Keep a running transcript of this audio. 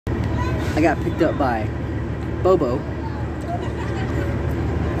I got picked up by Bobo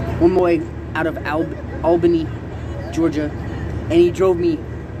on my way out of Albany, Georgia, and he drove me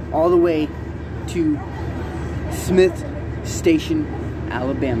all the way to Smith Station,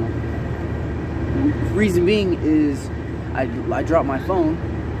 Alabama. Reason being is I dropped my phone.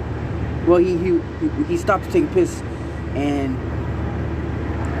 Well, he stopped to take a piss, and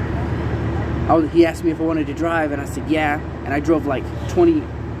he asked me if I wanted to drive, and I said yeah, and I drove like 20,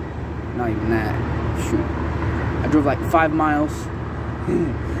 not even that, shoot, I drove like 5 miles,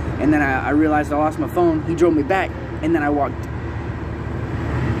 and then I realized I lost my phone. He drove me back, and then I walked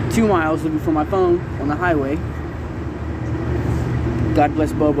 2 miles looking for my phone on the highway. God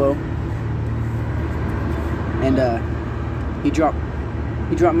bless Bobo. And he dropped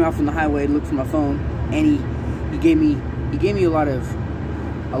me off on the highway to look for my phone, and he gave me a lot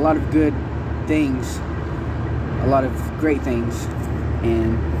of good things, a lot of great things,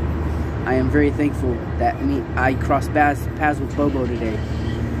 and I am very thankful that I crossed paths with Bobo today,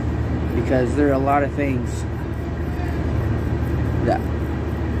 because there are a lot of things that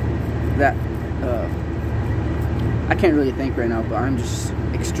I can't really think right now, but I'm just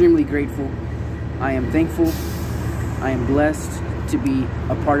extremely grateful. I am thankful. I am blessed to be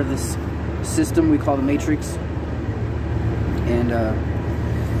a part of this system we call the Matrix. And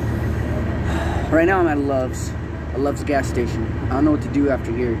right now I'm at a Love's gas station. I don't know what to do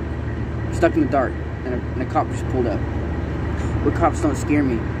after here. I'm stuck in the dark, and a cop just pulled up. But cops don't scare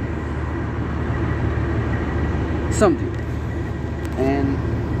me. Some do.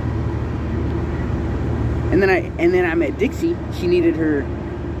 And then I met Dixie. She needed her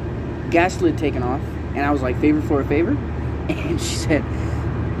gas lid taken off, and I was like, favor for a favor? And she said,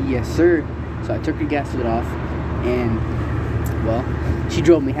 yes sir. So I took her gas lid off, and well, she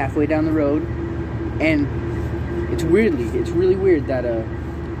drove me halfway down the road, and it's really weird that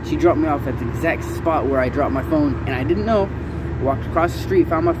she dropped me off at the exact spot where I dropped my phone, and I didn't know. Walked across the street,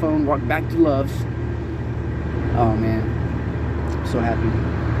 found my phone, walked back to Love's. Oh man, I'm so happy.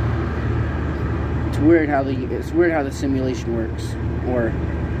 It's weird how the simulation works, or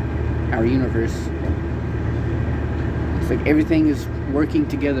our universe. It's like everything is working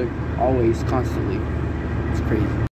together, always, constantly. It's crazy.